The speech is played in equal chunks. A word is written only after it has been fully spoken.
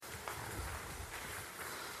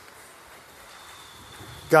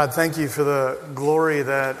God, thank you for the glory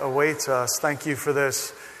that awaits us. Thank you for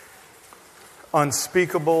this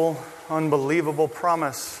unspeakable, unbelievable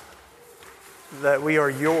promise that we are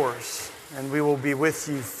yours and we will be with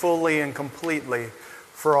you fully and completely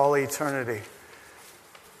for all eternity.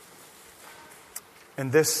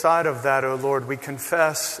 And this side of that, O Lord, we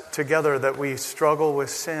confess together that we struggle with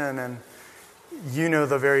sin, and you know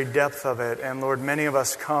the very depth of it. And Lord, many of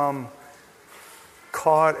us come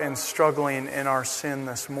caught and struggling in our sin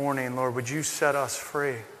this morning. Lord, would you set us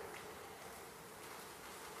free?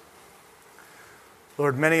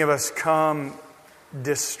 Lord, many of us come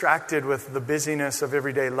distracted with the busyness of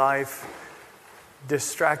everyday life,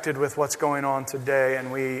 distracted with what's going on today, and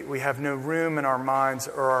we have no room in our minds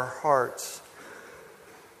or our hearts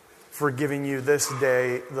for giving you this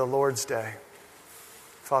day, the Lord's Day.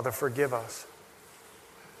 Father, forgive us.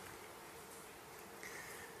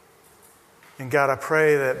 And God, I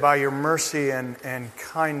pray that by your mercy and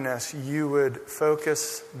kindness, you would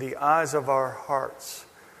focus the eyes of our hearts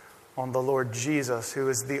on the Lord Jesus, who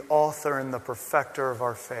is the author and the perfecter of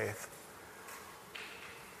our faith.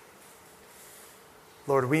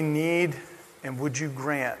 Lord, we need, and would you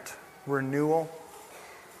grant, renewal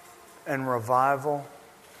and revival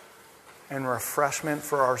and refreshment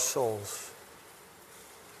for our souls.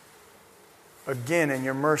 Again, in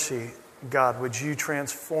your mercy, God, would you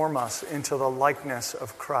transform us into the likeness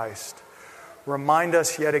of Christ? Remind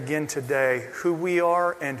us yet again today who we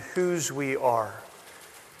are and whose we are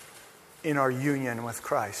in our union with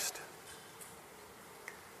Christ.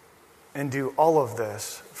 And do all of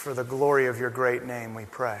this for the glory of your great name, we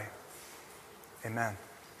pray. Amen.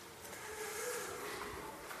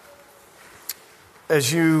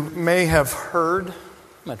 As you may have heard,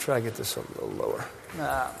 I'm going to try to get this a little lower.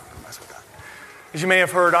 Mess with that. As you may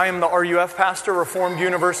have heard, I am the RUF pastor, Reformed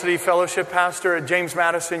University Fellowship pastor at James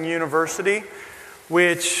Madison University,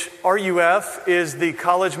 which RUF is the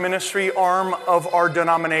college ministry arm of our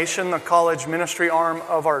denomination, the college ministry arm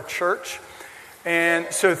of our church. And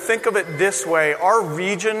so think of it this way. Our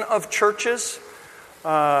region of churches,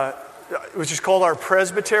 which is called our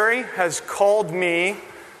presbytery, has called me,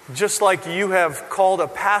 just like you have called a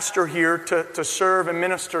pastor here to serve and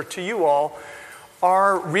minister to you all.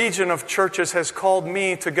 Our region of churches has called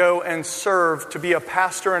me to go and serve, to be a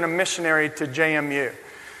pastor and a missionary to JMU.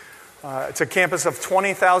 It's a campus of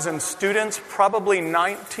 20,000 students. Probably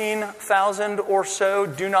 19,000 or so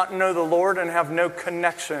do not know the Lord and have no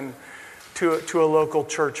connection to a local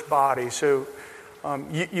church body. So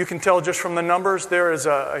you can tell just from the numbers, there is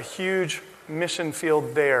a huge mission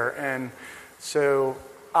field there. And so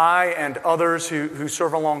I and others who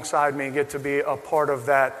serve alongside me get to be a part of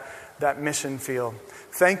that mission field.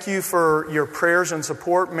 Thank you for your prayers and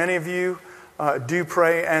support. Many of you do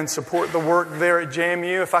pray and support the work there at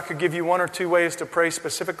JMU. If I could give you one or two ways to pray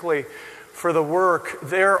specifically for the work,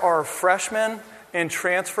 there are freshmen and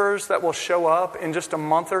transfers that will show up in just a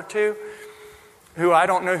month or two who I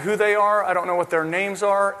don't know who they are, I don't know what their names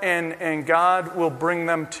are, and God will bring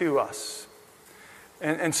them to us.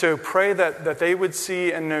 And so pray that they would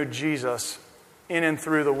see and know Jesus in and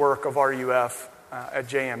through the work of RUF at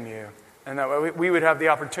JMU. And that we would have the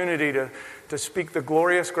opportunity to speak the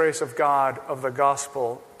glorious grace of God, of the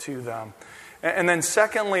gospel to them. And then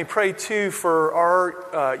secondly, pray too for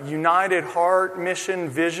our united heart, mission,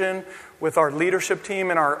 vision with our leadership team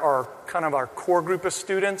and our core group of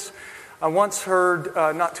students. I once heard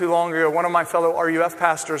not too long ago one of my fellow RUF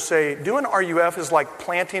pastors say, doing RUF is like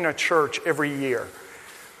planting a church every year.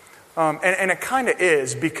 And it kind of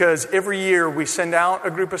is, because every year we send out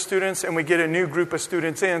a group of students and we get a new group of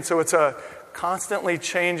students in. So it's a constantly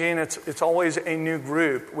changing, it's always a new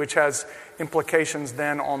group, which has implications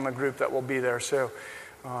then on the group that will be there. So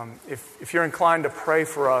if you're inclined to pray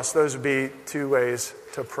for us, those would be two ways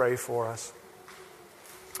to pray for us.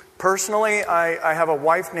 Personally, I have a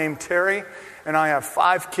wife named Terry, and I have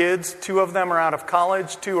 5 kids. 2 of them are out of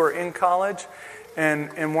college, 2 are in college.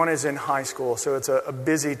 And one is in high school, so it's a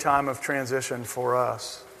busy time of transition for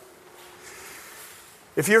us.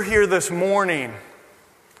 If you're here this morning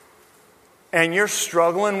and you're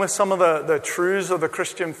struggling with some of the truths of the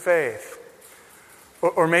Christian faith,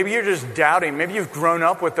 or maybe you're just doubting, maybe you've grown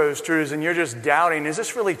up with those truths and you're just doubting, is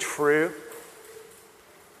this really true?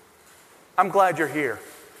 I'm glad you're here.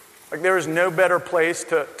 Like, there is no better place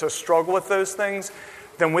to struggle with those things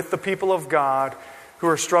than with the people of God who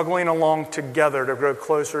are struggling along together to grow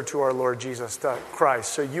closer to our Lord Jesus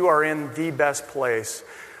Christ. So you are in the best place,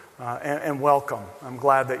 and welcome. I'm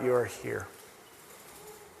glad that you are here.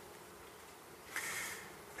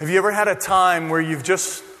 Have you ever had a time where you've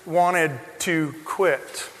just wanted to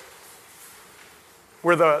quit?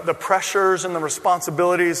 where the pressures and the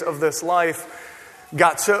responsibilities of this life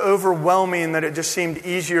got so overwhelming that it just seemed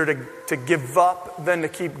easier to give up than to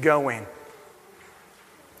keep going.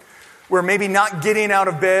 Where maybe not getting out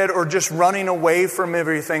of bed or just running away from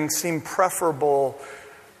everything seemed preferable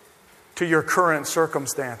to your current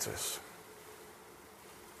circumstances.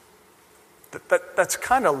 That's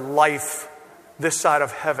kind of life this side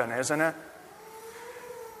of heaven, isn't it?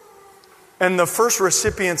 And the first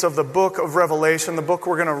recipients of the book of Revelation, the book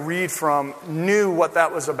we're going to read from, knew what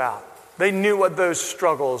that was about. They knew what those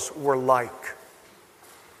struggles were like.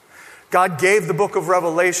 God gave the book of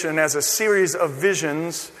Revelation as a series of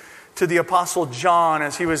visions to the Apostle John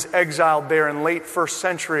as he was exiled there in late first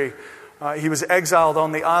century. He was exiled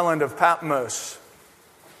on the island of Patmos.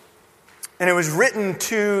 And it was written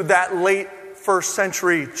to that late first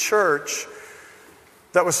century church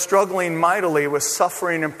that was struggling mightily with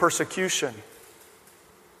suffering and persecution.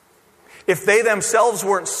 If they themselves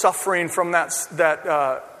weren't suffering from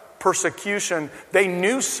that persecution, they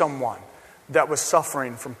knew someone that was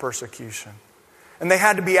suffering from persecution. And they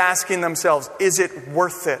had to be asking themselves, is it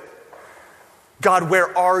worth it? God,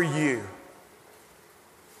 where are you?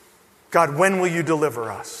 God, when will you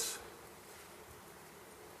deliver us?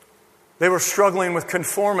 They were struggling with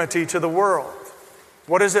conformity to the world.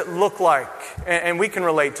 What does it look like? And we can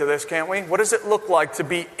relate to this, can't we? What does it look like to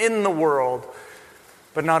be in the world,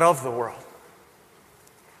 but not of the world?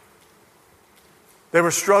 They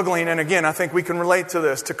were struggling, and again, I think we can relate to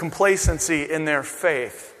this, to complacency in their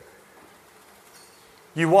faith.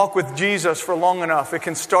 You walk with Jesus for long enough, it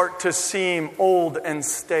can start to seem old and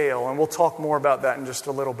stale, and we'll talk more about that in just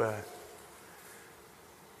a little bit.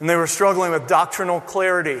 And they were struggling with doctrinal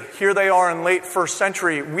clarity. Here they are in late first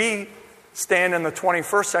century. We stand in the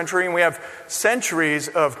 21st century, and we have centuries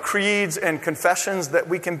of creeds and confessions that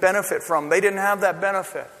we can benefit from. They didn't have that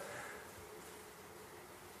benefit.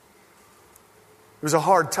 It was a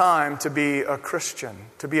hard time to be a Christian,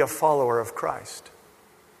 to be a follower of Christ.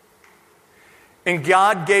 And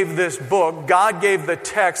God gave this book, God gave the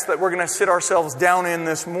text that we're going to sit ourselves down in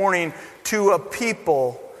this morning to a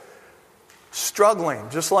people struggling,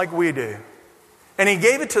 just like we do. And He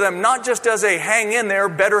gave it to them not just as a hang in there,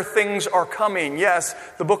 better things are coming. Yes,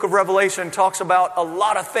 the book of Revelation talks about a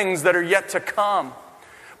lot of things that are yet to come.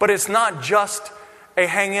 But it's not just a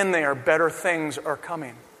hang in there, better things are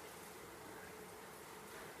coming.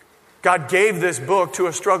 God gave this book to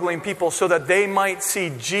a struggling people so that they might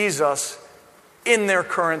see Jesus in their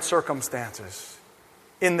current circumstances,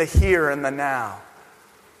 in the here and the now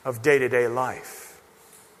of day-to-day life.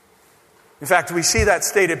 In fact, we see that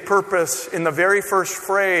stated purpose in the very first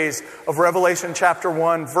phrase of Revelation chapter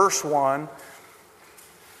 1, verse 1,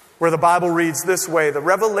 where the Bible reads this way, the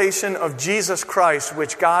revelation of Jesus Christ,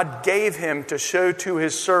 which God gave Him to show to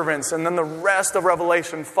His servants. And then the rest of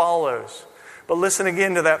Revelation follows. But listen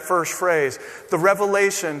again to that first phrase, the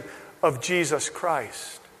revelation of Jesus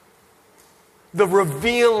Christ. The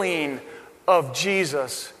revealing of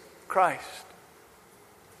Jesus Christ.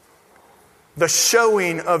 The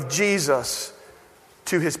showing of Jesus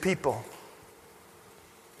to His people.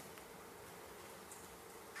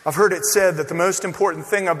 I've heard it said that the most important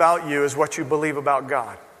thing about you is what you believe about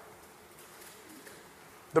God.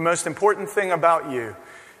 The most important thing about you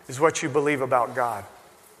is what you believe about God.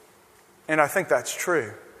 And I think that's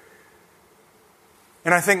true.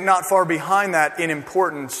 And I think not far behind that in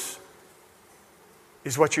importance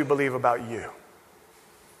is what you believe about you.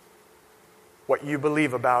 What you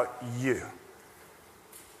believe about you.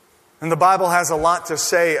 And the Bible has a lot to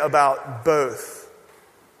say about both.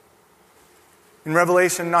 In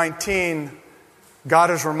Revelation 19, God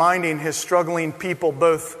is reminding His struggling people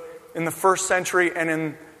both in the first century and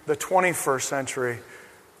in the 21st century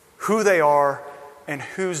who they are and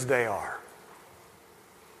whose they are.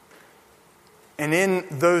 And in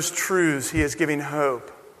those truths, He is giving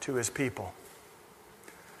hope to His people.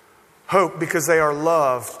 Hope because they are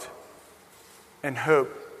loved, and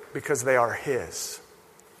hope because they are His.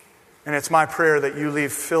 And it's my prayer that you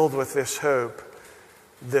leave filled with this hope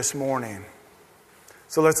this morning.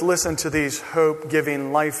 So let's listen to these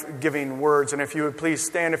hope-giving, life-giving words. And if you would please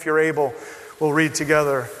stand if you're able, we'll read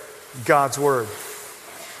together God's Word.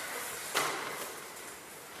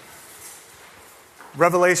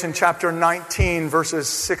 Revelation chapter 19, verses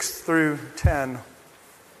 6 through 10.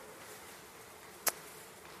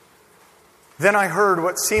 Then I heard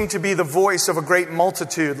what seemed to be the voice of a great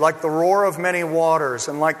multitude, like the roar of many waters,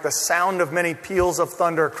 and like the sound of many peals of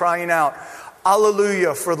thunder, crying out,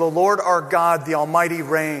 Alleluia, for the Lord our God, the Almighty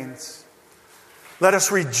reigns. Let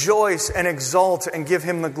us rejoice and exult and give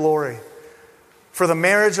Him the glory. For the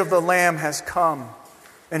marriage of the Lamb has come,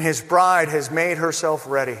 and his bride has made herself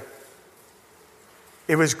ready.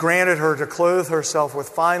 It was granted her to clothe herself with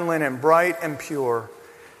fine linen, bright and pure,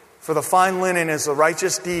 for the fine linen is the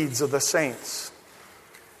righteous deeds of the saints.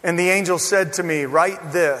 And the angel said to me,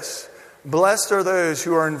 write this, blessed are those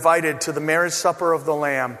who are invited to the marriage supper of the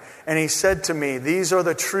Lamb. And he said to me, these are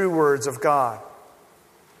the true words of God.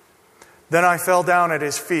 Then I fell down at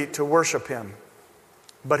his feet to worship him.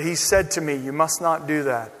 But he said to me, you must not do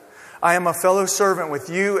that. I am a fellow servant with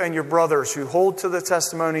you and your brothers who hold to the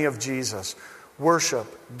testimony of Jesus. Worship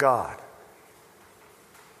God.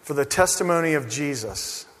 For the testimony of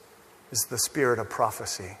Jesus is the spirit of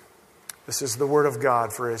prophecy. This is the word of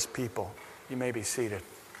God for his people. You may be seated.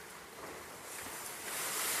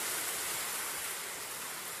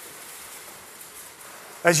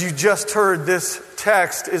 As you just heard, this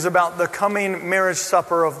text is about the coming marriage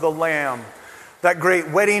supper of the Lamb, that great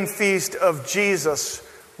wedding feast of Jesus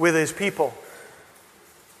with his people.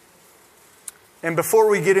 And before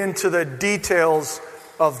we get into the details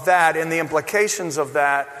of that and the implications of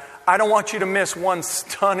that, I don't want you to miss one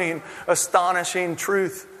stunning, astonishing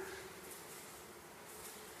truth.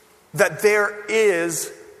 That there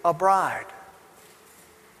is a bride.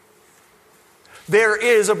 There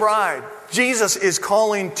is a bride. Jesus is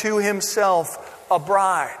calling to himself a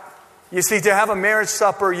bride. You see, to have a marriage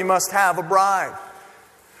supper, you must have a bride.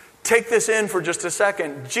 Take this in for just a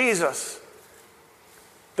second. Jesus,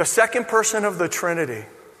 the second person of the Trinity,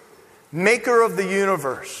 maker of the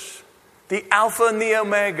universe, the Alpha and the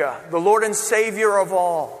Omega, the Lord and Savior of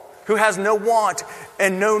all, who has no want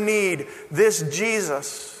and no need, this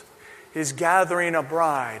Jesus is gathering a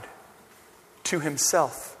bride to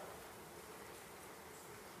himself.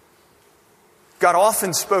 God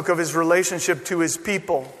often spoke of his relationship to his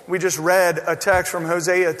people. We just read a text from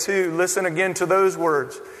Hosea 2. Listen again to those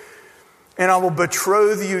words. And I will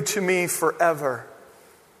betroth you to me forever.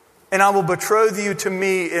 And I will betroth you to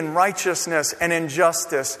me in righteousness and in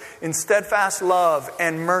justice, in steadfast love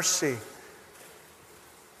and mercy.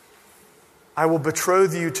 I will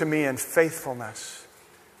betroth you to me in faithfulness,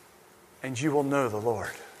 and you will know the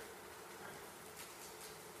Lord.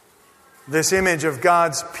 This image of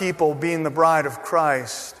God's people being the bride of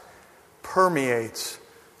Christ permeates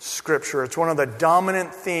Scripture. It's one of the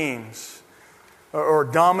dominant themes or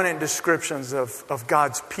dominant descriptions of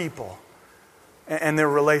God's people and their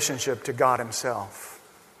relationship to God himself.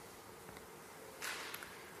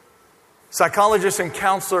 Psychologists and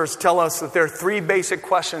counselors tell us that there are three basic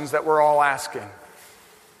questions that we're all asking.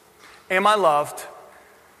 Am I loved?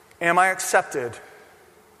 Am I accepted?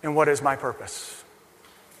 And what is my purpose?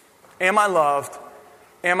 Am I loved?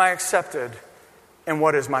 Am I accepted? And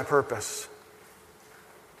what is my purpose?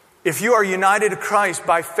 If you are united to Christ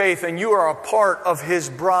by faith and you are a part of his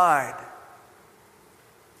bride,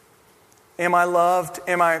 am I loved?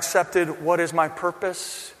 Am I accepted? What is my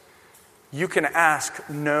purpose? You can ask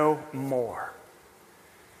no more.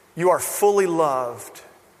 You are fully loved.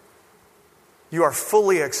 You are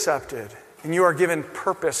fully accepted. And you are given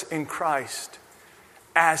purpose in Christ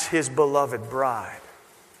as his beloved bride.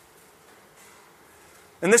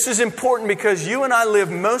 And this is important because you and I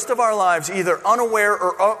live most of our lives either unaware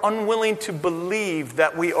or unwilling to believe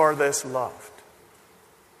that we are this loved.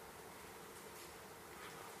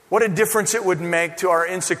 What a difference it would make to our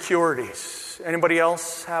insecurities. Anybody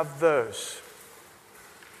else have those?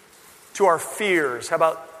 To our fears. How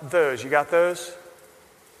about those? You got those?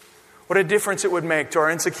 What a difference it would make to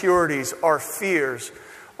our insecurities, our fears,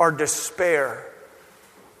 our despair,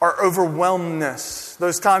 our overwhelmedness,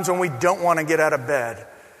 those times when we don't want to get out of bed,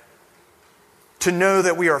 to know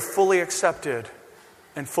that we are fully accepted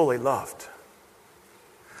and fully loved.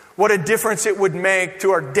 What a difference it would make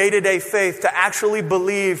to our day-to-day faith to actually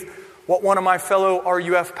believe what one of my fellow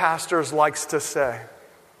RUF pastors likes to say.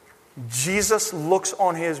 Jesus looks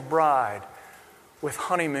on his bride with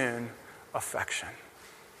honeymoon affection.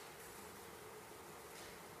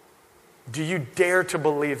 Do you dare to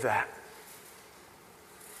believe that?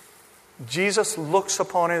 Jesus looks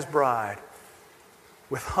upon his bride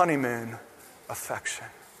with honeymoon affection.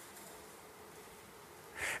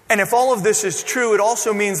 And if all of this is true, it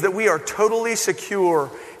also means that we are totally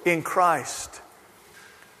secure in Christ.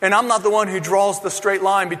 And I'm not the one who draws the straight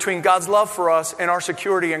line between God's love for us and our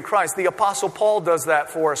security in Christ. The Apostle Paul does that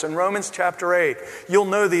for us in Romans chapter 8. You'll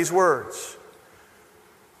know these words.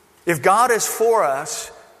 If God is for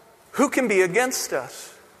us, who can be against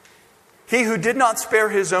us? He who did not spare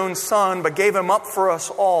his own son, but gave him up for us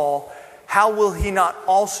all, how will he not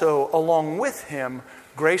also, along with him,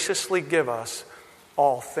 graciously give us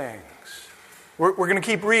all things? We're going to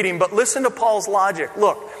keep reading, but listen to Paul's logic.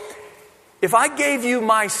 Look, if I gave you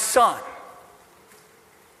my son,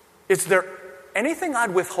 Is there anything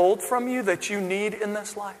I'd withhold from you that you need in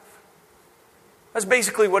this life? That's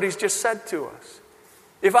basically what he's just said to us.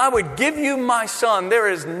 If I would give you my Son, there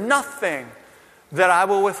is nothing that I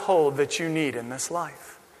will withhold that you need in this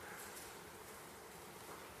life.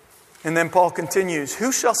 And then Paul continues,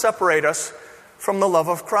 who shall separate us from the love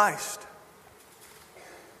of Christ?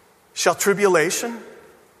 Shall tribulation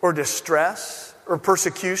or distress or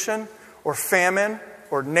persecution or famine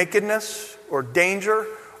or nakedness or danger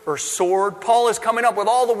or sword? Paul is coming up with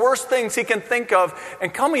all the worst things he can think of.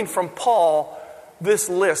 And coming from Paul, this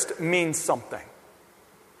list means something.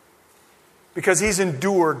 Because he's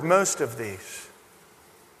endured most of these.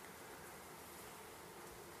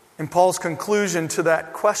 And Paul's conclusion to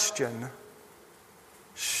that question,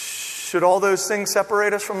 should all those things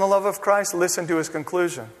separate us from the love of Christ? Listen to his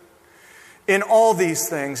conclusion. In all these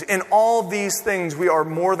things, we are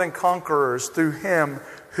more than conquerors through him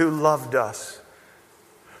who loved us.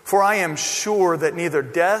 For I am sure that neither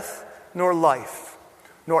death nor life,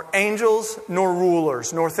 nor angels nor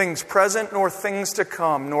rulers, nor things present nor things to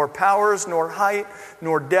come, nor powers, nor height,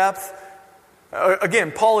 nor depth.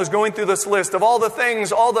 Again, Paul is going through this list of all the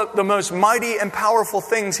things, all the most mighty and powerful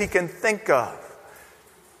things he can think of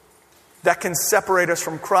that can separate us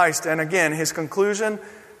from Christ. And again, his conclusion,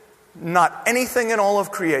 not anything in all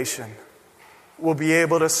of creation will be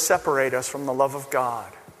able to separate us from the love of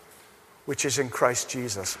God, which is in Christ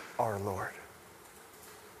Jesus our Lord.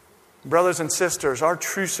 Brothers and sisters, our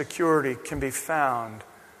true security can be found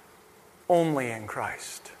only in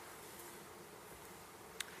Christ.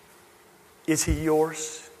 Is he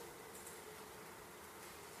yours?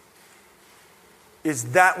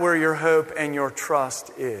 Is that where your hope and your trust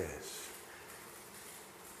is?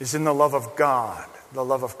 Is in the love of God, the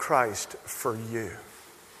love of Christ for you.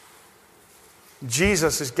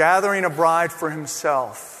 Jesus is gathering a bride for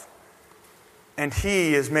himself, and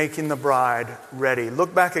he is making the bride ready.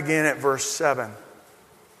 Look back again at verse 7.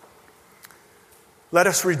 Let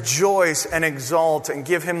us rejoice and exult and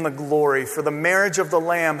give him the glory, for the marriage of the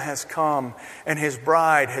Lamb has come, and his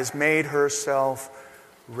bride has made herself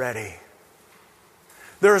ready.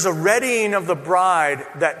 There is a readying of the bride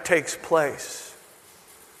that takes place.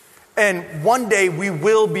 And one day we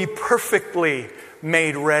will be perfectly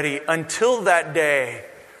made ready. Until that day,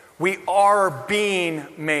 we are being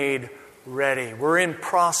made ready. We're in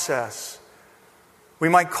process. We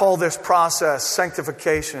might call this process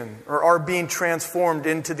sanctification, or our being transformed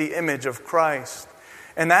into the image of Christ.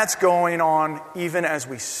 And that's going on even as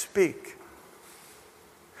we speak.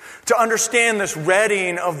 To understand this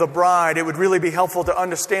readying of the bride, it would really be helpful to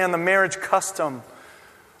understand the marriage custom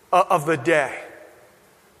of the day.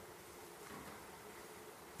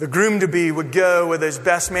 The groom-to-be would go with his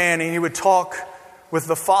best man and he would talk with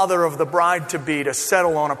the father of the bride-to-be to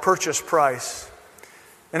settle on a purchase price.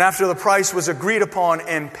 And after the price was agreed upon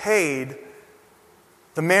and paid,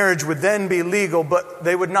 the marriage would then be legal, but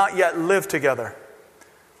they would not yet live together.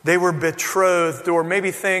 They were betrothed, or maybe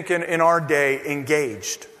think in our day,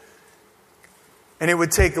 engaged. And it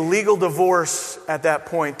would take legal divorce at that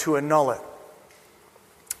point to annul it.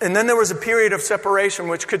 And then there was a period of separation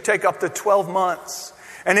which could take up to 12 months.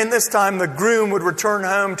 And in this time, the groom would return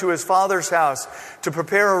home to his father's house to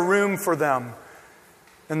prepare a room for them.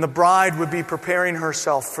 And the bride would be preparing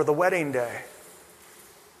herself for the wedding day.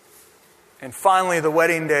 And finally, the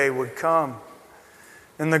wedding day would come.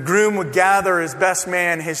 And the groom would gather his best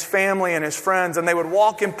man, his family, and his friends, and they would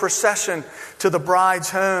walk in procession to the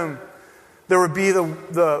bride's home. There would be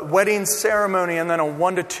the wedding ceremony and then a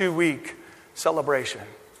 1 to 2 week celebration.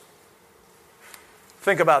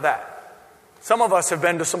 Think about that. Some of us have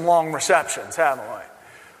been to some long receptions, haven't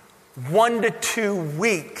we? 1 to 2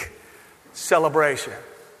 week celebration.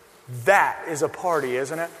 That is a party,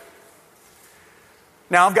 isn't it?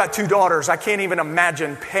 Now, I've got 2 daughters. I can't even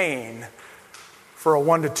imagine paying for a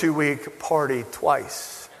 1 to 2 week party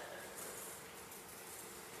twice.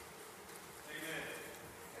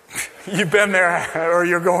 You've been there, or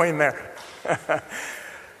you're going there.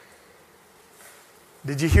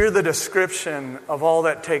 Did you hear the description of all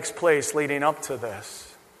that takes place leading up to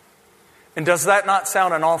this? And does that not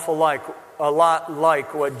sound a lot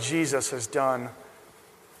like what Jesus has done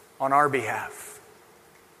on our behalf?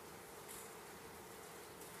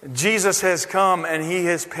 Jesus has come and he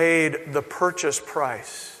has paid the purchase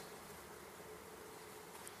price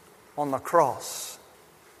on the cross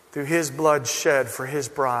through his blood shed for his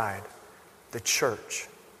bride, the church.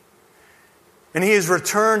 And he has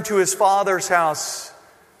returned to his Father's house,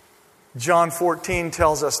 John 14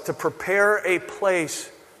 tells us, to prepare a place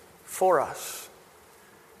for us.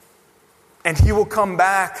 And he will come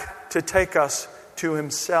back to take us to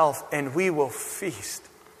himself, and we will feast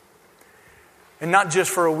And not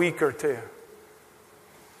just for a week or two,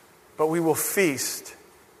 but we will feast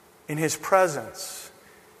in His presence,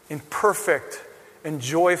 in perfect and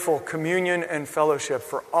joyful communion and fellowship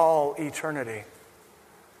for all eternity.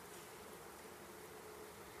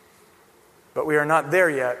 But we are not there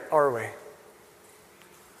yet, are we?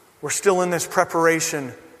 We're still in this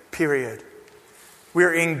preparation period.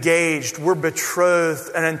 We're engaged, we're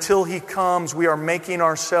betrothed, and until He comes, we are making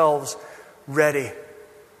ourselves ready.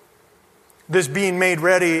 This being made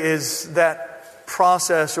ready is that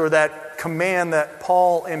process or that command that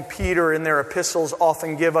Paul and Peter in their epistles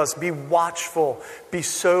often give us. Be watchful, be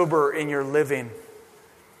sober in your living.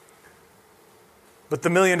 But the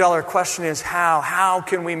million-dollar question is how? How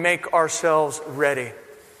can we make ourselves ready?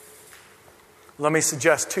 Let me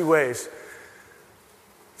suggest two ways.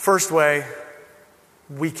 First way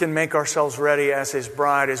we can make ourselves ready as His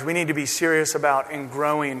bride is we need to be serious about and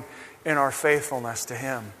growing in our faithfulness to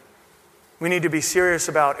Him. We need to be serious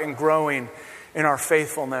about and growing in our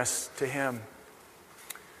faithfulness to Him.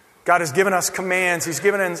 God has given us commands. He's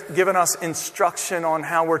given us instruction on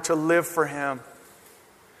how we're to live for Him.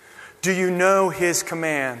 Do you know His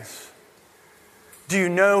commands? Do you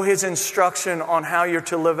know His instruction on how you're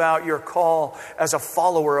to live out your call as a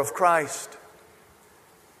follower of Christ?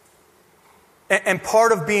 And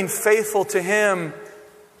part of being faithful to Him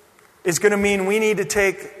is going to mean we need to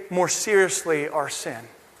take more seriously our sin.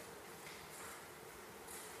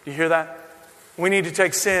 Do you hear that? We need to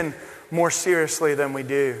take sin more seriously than we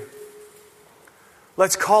do.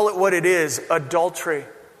 Let's call it what it is, adultery.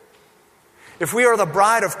 If we are the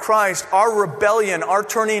bride of Christ, our rebellion, our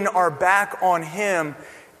turning our back on Him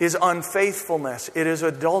is unfaithfulness. It is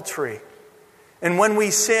adultery. And when we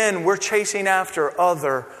sin, we're chasing after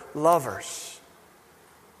other lovers.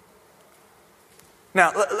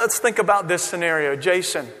 Now, let's think about this scenario.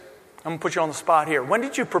 Jason, I'm going to put you on the spot here. When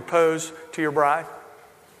did you propose to your bride?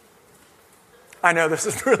 I know this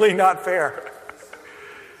is really not fair.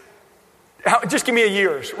 Just give me a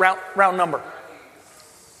year's round number.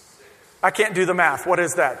 I can't do the math. What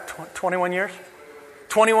is that? 21 years?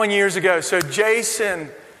 21 years ago. So Jason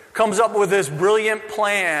comes up with this brilliant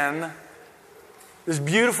plan, this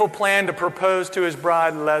beautiful plan to propose to his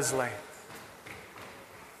bride, Leslie.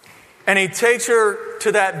 And he takes her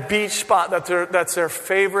to that beach spot that's their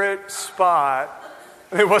favorite spot.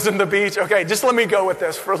 It wasn't the beach. Okay, just let me go with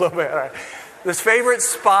this for a little bit. All right. This favorite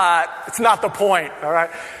spot, it's not the point, all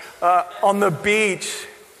right, on the beach.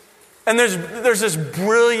 And there's this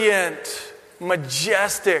brilliant,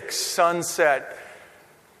 majestic sunset,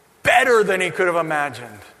 better than he could have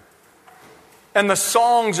imagined. And the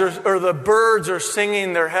songs or the birds are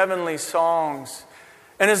singing their heavenly songs.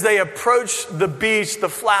 And as they approached the beach, the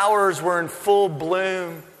flowers were in full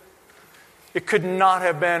bloom. It could not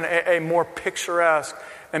have been a more picturesque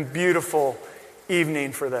and beautiful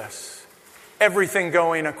evening for this. Everything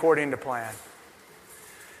going according to plan.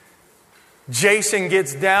 Jason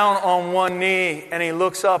gets down on one knee and he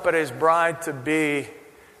looks up at his bride-to-be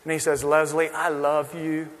and he says, Leslie, I love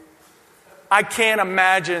you. I can't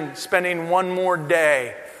imagine spending one more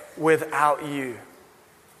day without you.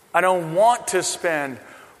 I don't want to spend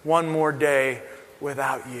one more day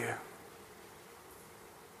without you.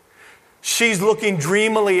 She's looking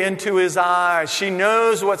dreamily into his eyes. She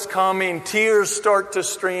knows what's coming. Tears start to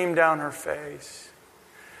stream down her face.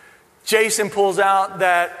 Jason pulls out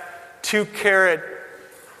that 2-carat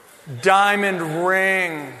diamond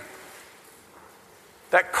ring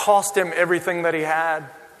that cost him everything that he had.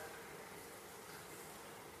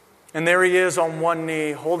 And there he is on one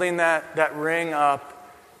knee, holding that ring up.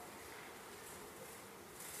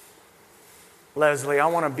 Leslie, I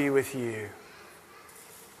want to be with you.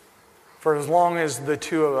 For as long as the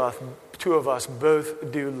two of us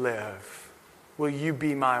both do live, will you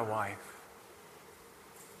be my wife?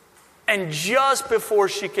 And just before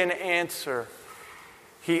she can answer,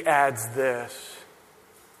 he adds this.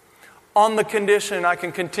 On the condition I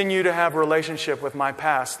can continue to have a relationship with my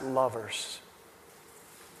past lovers.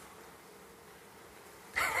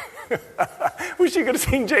 Wish you could have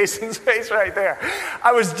seen Jason's face right there.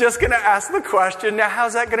 I was just going to ask the question, now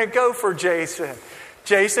how's that going to go for Jason?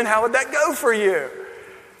 Jason, how would that go for you?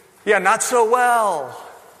 Yeah, not so well.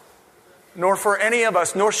 Nor for any of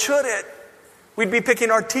us, nor should it. We'd be picking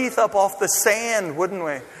our teeth up off the sand, wouldn't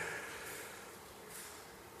we?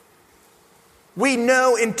 We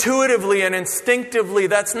know intuitively and instinctively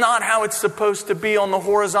that's not how it's supposed to be on the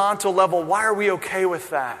horizontal level. Why are we okay with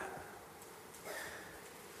that?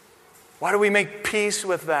 Why do we make peace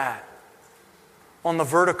with that on the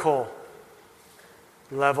vertical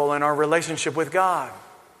level in our relationship with God?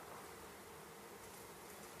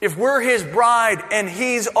 If we're His bride and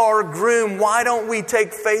He's our groom, why don't we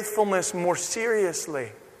take faithfulness more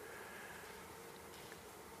seriously?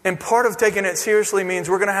 And part of taking it seriously means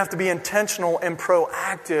we're going to have to be intentional and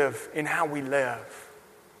proactive in how we live.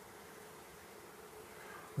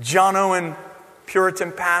 John Owen,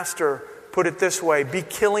 Puritan pastor, put it this way: be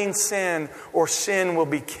killing sin, or sin will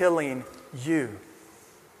be killing you.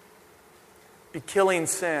 Be killing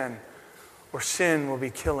sin, or sin will be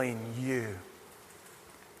killing you.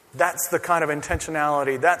 That's the kind of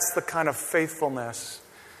intentionality, that's the kind of faithfulness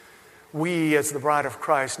we as the bride of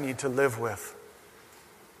Christ need to live with.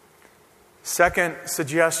 Second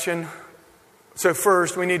suggestion. So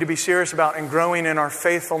first, we need to be serious about and growing in our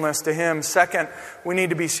faithfulness to Him. Second, we need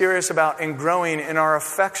to be serious about and growing in our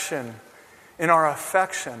affection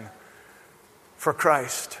for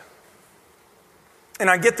Christ. And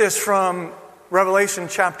I get this from Revelation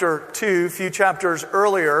chapter 2, a few chapters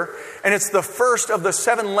earlier, and it's the first of the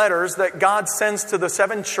 7 letters that God sends to the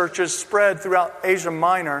 7 churches spread throughout Asia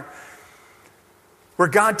Minor, where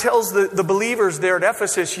God tells the believers there at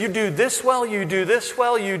Ephesus, you do this well, you do this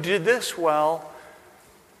well, you do this well,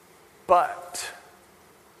 but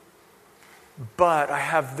I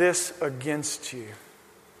have this against you.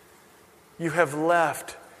 You have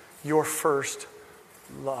left your first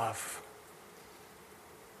love.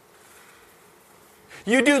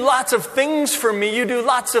 You do lots of things for me, you do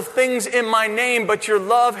lots of things in my name, but your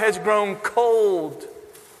love has grown cold.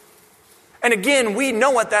 And again, we know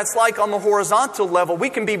what that's like on the horizontal level. We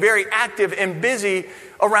can be very active and busy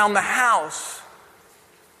around the house,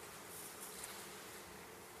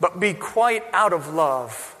 but be quite out of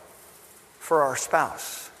love for our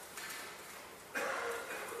spouse.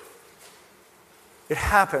 It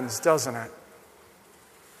happens, doesn't it?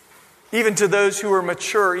 Even to those who are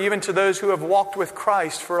mature, even to those who have walked with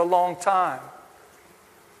Christ for a long time.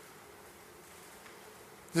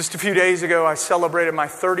 Just a few days ago, I celebrated my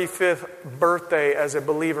 35th birthday as a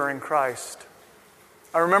believer in Christ.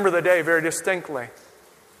 I remember the day very distinctly.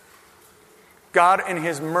 God in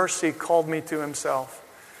His mercy called me to Himself.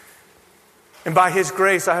 And by His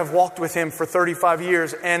grace, I have walked with Him for 35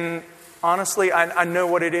 years. And honestly, I know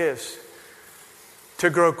what it is to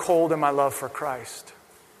grow cold in my love for Christ.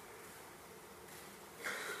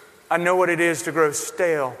 I know what it is to grow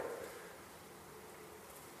stale.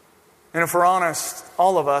 And if we're honest,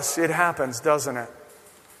 all of us, it happens, doesn't it?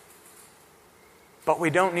 But we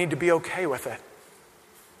don't need to be okay with it.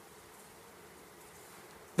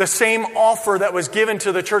 The same offer that was given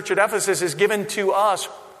to the church at Ephesus is given to us.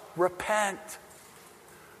 Repent.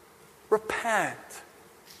 Repent.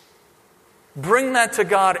 Bring that to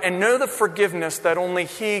God and know the forgiveness that only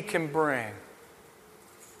He can bring.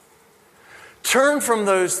 Turn from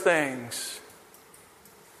those things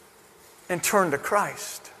and turn to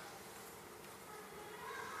Christ.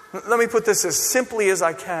 Let me put this as simply as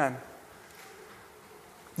I can.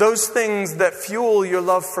 Those things that fuel your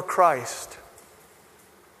love for Christ,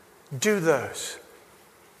 do those.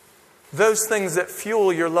 Those things that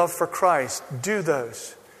fuel your love for Christ, do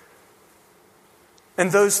those.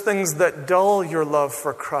 And those things that dull your love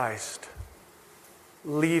for Christ,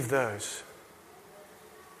 leave those.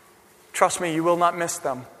 Trust me, you will not miss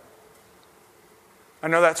them. I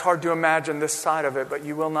know that's hard to imagine this side of it, but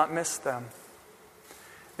you will not miss them.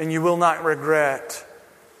 And you will not regret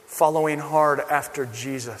following hard after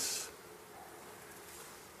Jesus.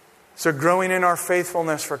 So growing in our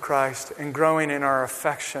faithfulness for Christ and growing in our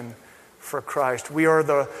affection for Christ. We are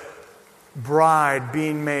the bride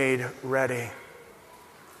being made ready.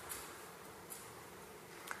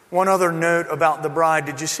 One other note about the bride.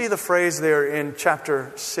 Did you see the phrase there in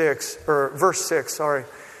chapter 6, or verse 6, sorry.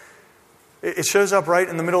 It shows up right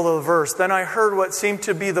in the middle of the verse. Then I heard what seemed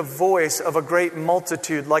to be the voice of a great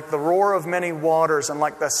multitude, like the roar of many waters and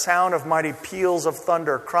like the sound of mighty peals of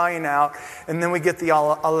thunder, crying out. And then we get the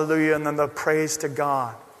alleluia and then the praise to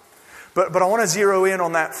God. But I want to zero in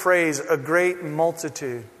on that phrase, a great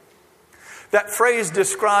multitude. That phrase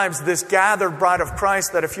describes this gathered bride of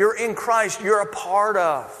Christ that if you're in Christ, you're a part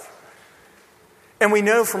of. And we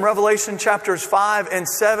know from Revelation chapters 5 and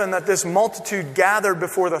 7 that this multitude gathered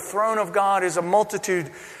before the throne of God is a multitude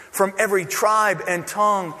from every tribe and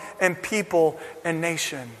tongue and people and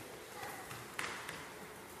nation.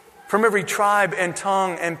 From every tribe and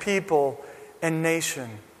tongue and people and nation.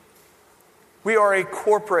 We are a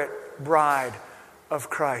corporate bride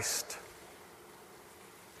of Christ.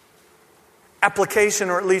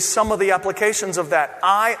 Application, or at least some of the applications of that.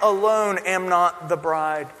 I alone am not the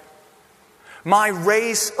bride. My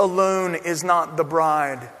race alone is not the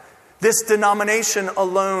bride. This denomination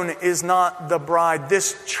alone is not the bride.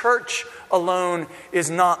 This church alone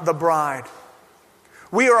is not the bride.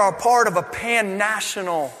 We are a part of a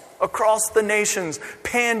pan-national, across the nations,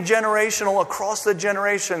 pan-generational, across the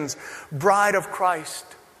generations, bride of Christ.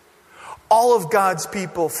 All of God's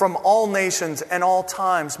people from all nations and all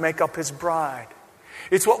times make up His bride.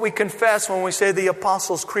 It's what we confess when we say the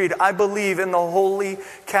Apostles' Creed. I believe in the Holy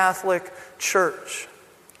Catholic Church.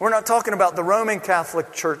 We're not talking about the Roman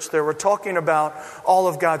Catholic Church there. We're talking about all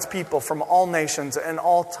of God's people from all nations and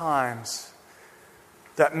all times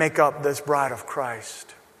that make up this bride of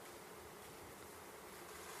Christ.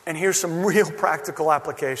 And here's some real practical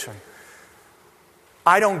application.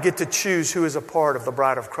 I don't get to choose who is a part of the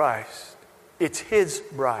bride of Christ. It's His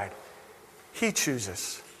bride. He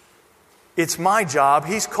chooses. It's my job.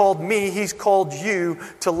 He's called me, He's called you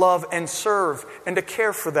to love and serve and to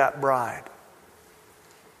care for that bride.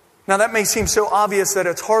 Now that may seem so obvious that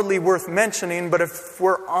it's hardly worth mentioning, but if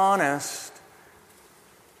we're honest,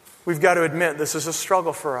 we've got to admit this is a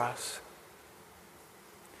struggle for us.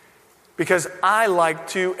 Because I like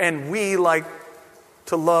to, and we like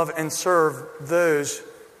to love and serve those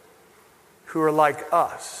who are like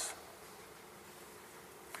us.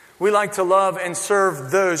 We like to love and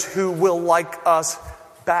serve those who will like us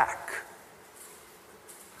back.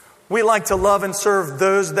 We like to love and serve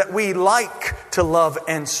those that we like to love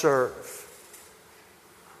and serve.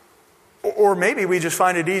 Or maybe we just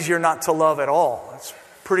find it easier not to love at all. It's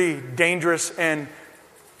pretty dangerous and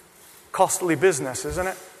costly business, isn't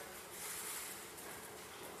it?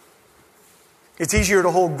 It's easier to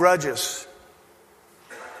hold grudges,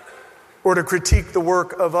 or to critique the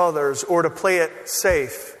work of others, or to play it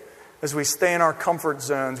safe as we stay in our comfort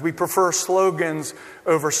zones. We prefer slogans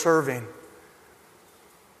over serving.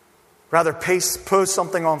 Rather post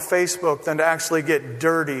something on Facebook than to actually get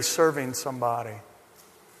dirty serving somebody.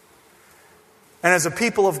 And as a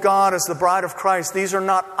people of God, as the bride of Christ, these are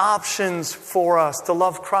not options for us. To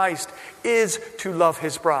love Christ is to love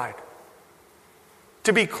His bride.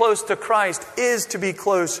 To be close to Christ is to be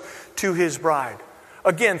close to His bride.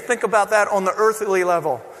 Again, think about that on the earthly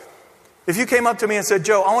level. If you came up to me and said,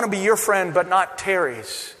 Joe, I want to be your friend, but not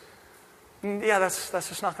Terry's. Yeah, that's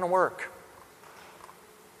just not going to work.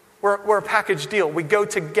 We're a package deal. We go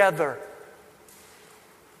together.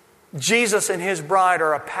 Jesus and His bride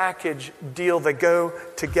are a package deal that go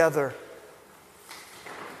together.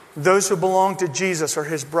 Those who belong to Jesus are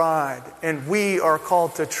His bride, and we are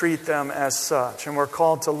called to treat them as such, and we're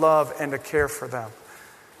called to love and to care for them.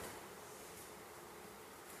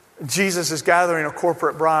 Jesus is gathering a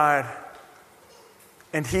corporate bride,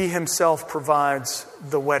 and He Himself provides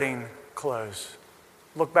the wedding clothes.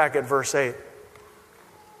 Look back at verse 8.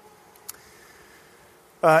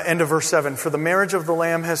 End of verse 7. For the marriage of the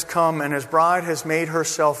Lamb has come, and His bride has made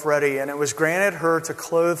herself ready, and it was granted her to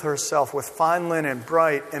clothe herself with fine linen,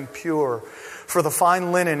 bright and pure. For the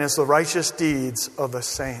fine linen is the righteous deeds of the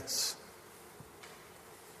saints.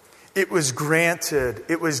 It was granted,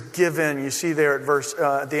 it was given, you see there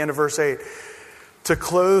at the end of verse 8, to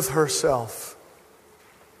clothe herself.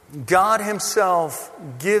 God Himself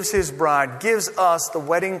gives His bride, gives us the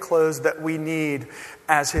wedding clothes that we need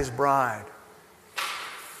as His bride.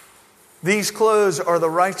 These clothes are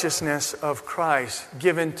the righteousness of Christ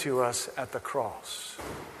given to us at the cross.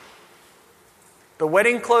 The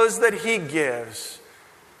wedding clothes that He gives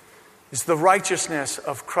is the righteousness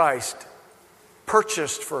of Christ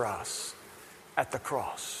purchased for us at the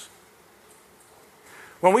cross.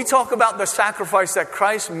 When we talk about the sacrifice that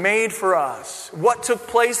Christ made for us, what took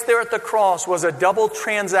place there at the cross was a double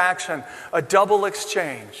transaction, a double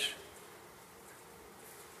exchange.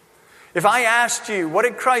 If I asked you, what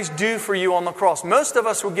did Christ do for you on the cross? Most of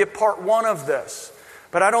us would get part one of this,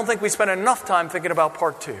 but I don't think we spend enough time thinking about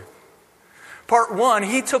part two. Part one,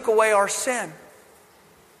 He took away our sin.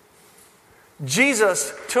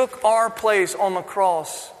 Jesus took our place on the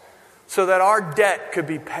cross so that our debt could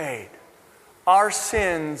be paid, our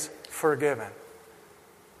sins forgiven.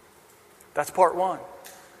 That's part one.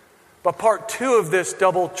 But part two of this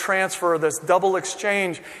double transfer, this double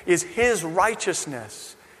exchange, is His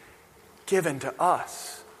righteousness given to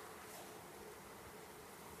us.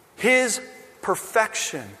 His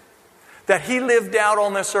perfection that He lived out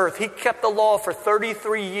on this earth. He kept the law for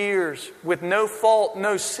 33 years with no fault,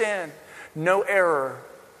 no sin, no error.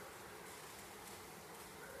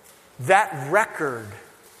 That record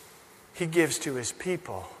He gives to His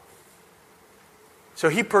people. So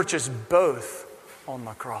He purchased both on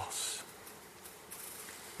the cross.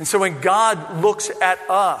 And so when God looks at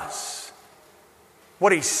us,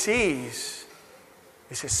 what He sees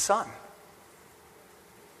is His Son.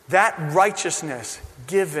 That righteousness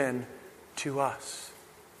given to us.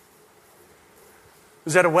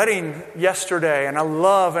 was at a wedding yesterday, and I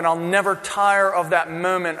love and I'll never tire of that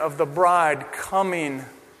moment of the bride coming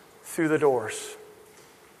through the doors.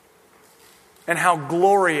 And how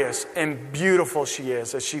glorious and beautiful she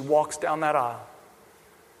is as she walks down that aisle.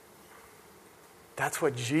 That's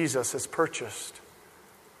what Jesus has purchased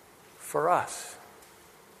for us,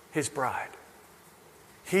 His bride.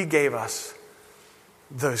 He gave us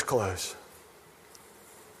those clothes.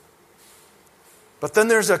 But then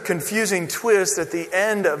there's a confusing twist at the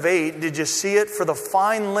end of 8. Did you see it? For the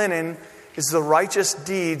fine linen is the righteous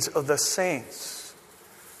deeds of the saints.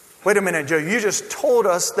 Wait a minute, Joe. You just told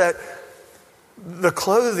us that the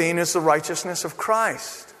clothing is the righteousness of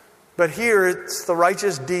Christ. But here it's the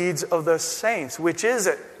righteous deeds of the saints. Which is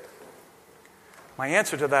it? My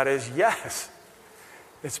answer to that is yes.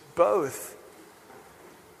 It's both.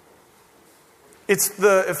 It's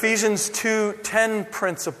the Ephesians 2:10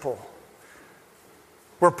 principle,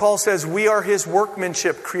 where Paul says, we are His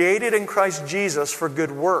workmanship, created in Christ Jesus for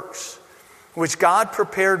good works, which God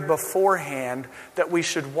prepared beforehand that we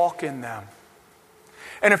should walk in them.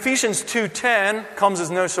 And Ephesians 2:10 comes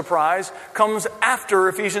as no surprise, comes after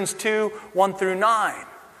Ephesians 2:1 through 9,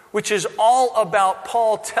 which is all about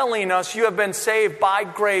Paul telling us you have been saved by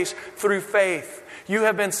grace through faith. You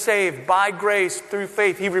have been saved by grace through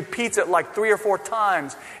faith. He repeats it like 3 or 4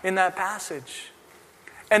 times in that passage.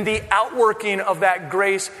 And the outworking of that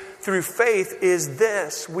grace through faith is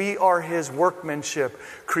this: we are His workmanship,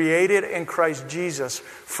 created in Christ Jesus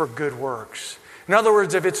for good works. In other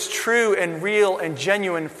words, if it's true and real and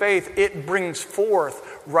genuine faith, it brings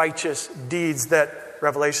forth righteous deeds that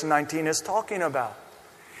Revelation 19 is talking about.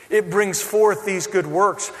 It brings forth these good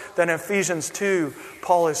works that in Ephesians 2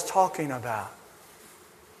 Paul is talking about.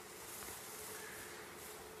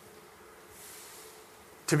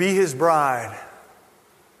 To be His bride,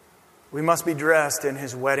 we must be dressed in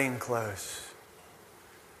His wedding clothes.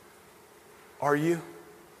 Are you?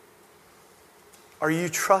 Are you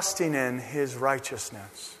trusting in His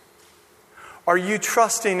righteousness? Are you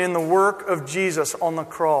trusting in the work of Jesus on the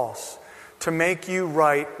cross to make you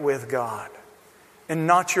right with God and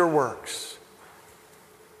not your works?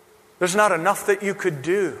 There's not enough that you could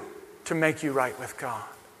do to make you right with God.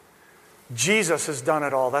 Jesus has done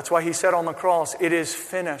it all. That's why He said on the cross, it is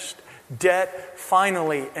finished. Debt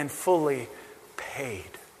finally and fully paid.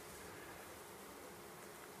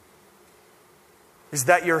 Is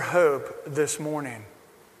that your hope this morning?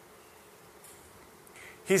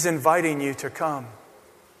 He's inviting you to come.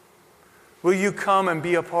 Will you come and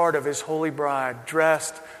be a part of His holy bride,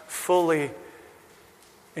 dressed fully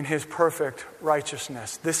in His perfect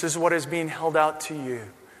righteousness? This is what is being held out to you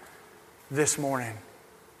this morning.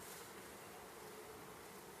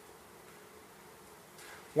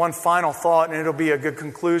 One final thought, and it'll be a good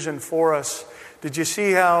conclusion for us. Did you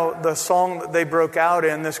see how the song that they broke out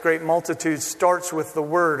in, this great multitude, starts with the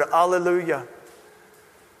word Alleluia?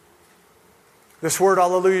 This word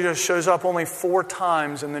Alleluia shows up only 4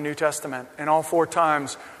 times in the New Testament, and all 4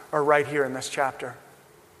 times are right here in this chapter.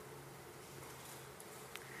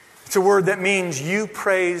 It's a word that means you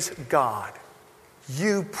praise God.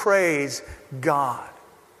 You praise God.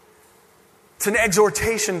 It's an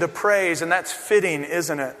exhortation to praise, and that's fitting,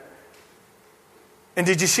 isn't it? And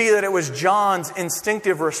did you see that it was John's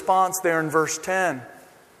instinctive response there in verse 10?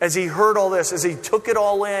 As he heard all this, as he took it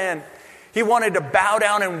all in, he wanted to bow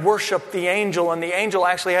down and worship the angel, and the angel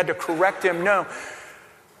actually had to correct him. No,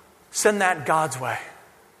 send that God's way.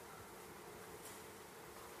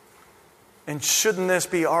 And shouldn't this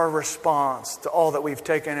be our response to all that we've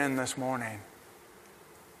taken in this morning?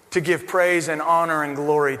 To give praise and honor and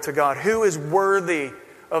glory to God. Who is worthy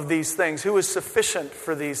of these things? Who is sufficient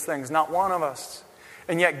for these things? Not one of us.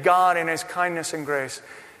 And yet God, in His kindness and grace,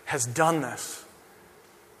 has done this.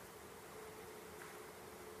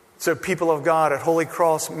 So people of God at Holy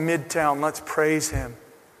Cross Midtown, let's praise Him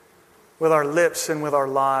with our lips and with our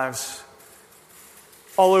lives.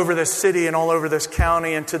 All over this city and all over this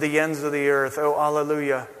county and to the ends of the earth. Oh,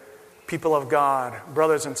 hallelujah. People of God,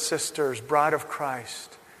 brothers and sisters, bride of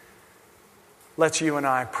Christ. Let's you and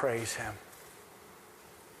I praise Him.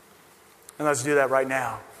 And let's do that right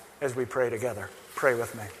now as we pray together. Pray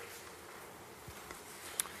with me.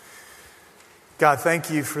 God, thank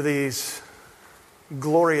You for these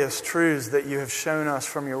glorious truths that You have shown us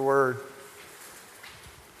from Your Word.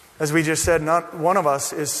 As we just said, not one of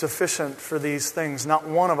us is sufficient for these things. Not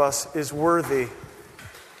one of us is worthy.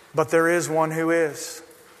 But there is one who is.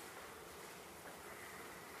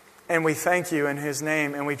 And we thank You in His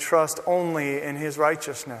name, and we trust only in His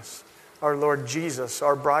righteousness, our Lord Jesus,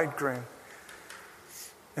 our bridegroom.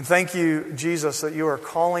 And thank you, Jesus, that you are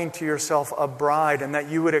calling to yourself a bride and that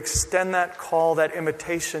you would extend that call, that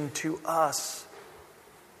invitation to us.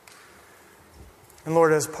 And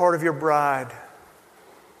Lord, as part of your bride,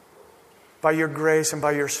 by your grace and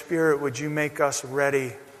by your Spirit, would you make us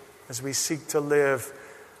ready as we seek to live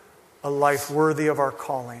a life worthy of our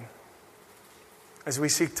calling, as we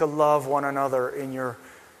seek to love one another in your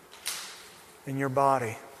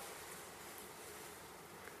body.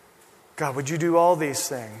 God, would you do all these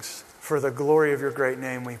things for the glory of your great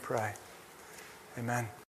name, we pray. Amen.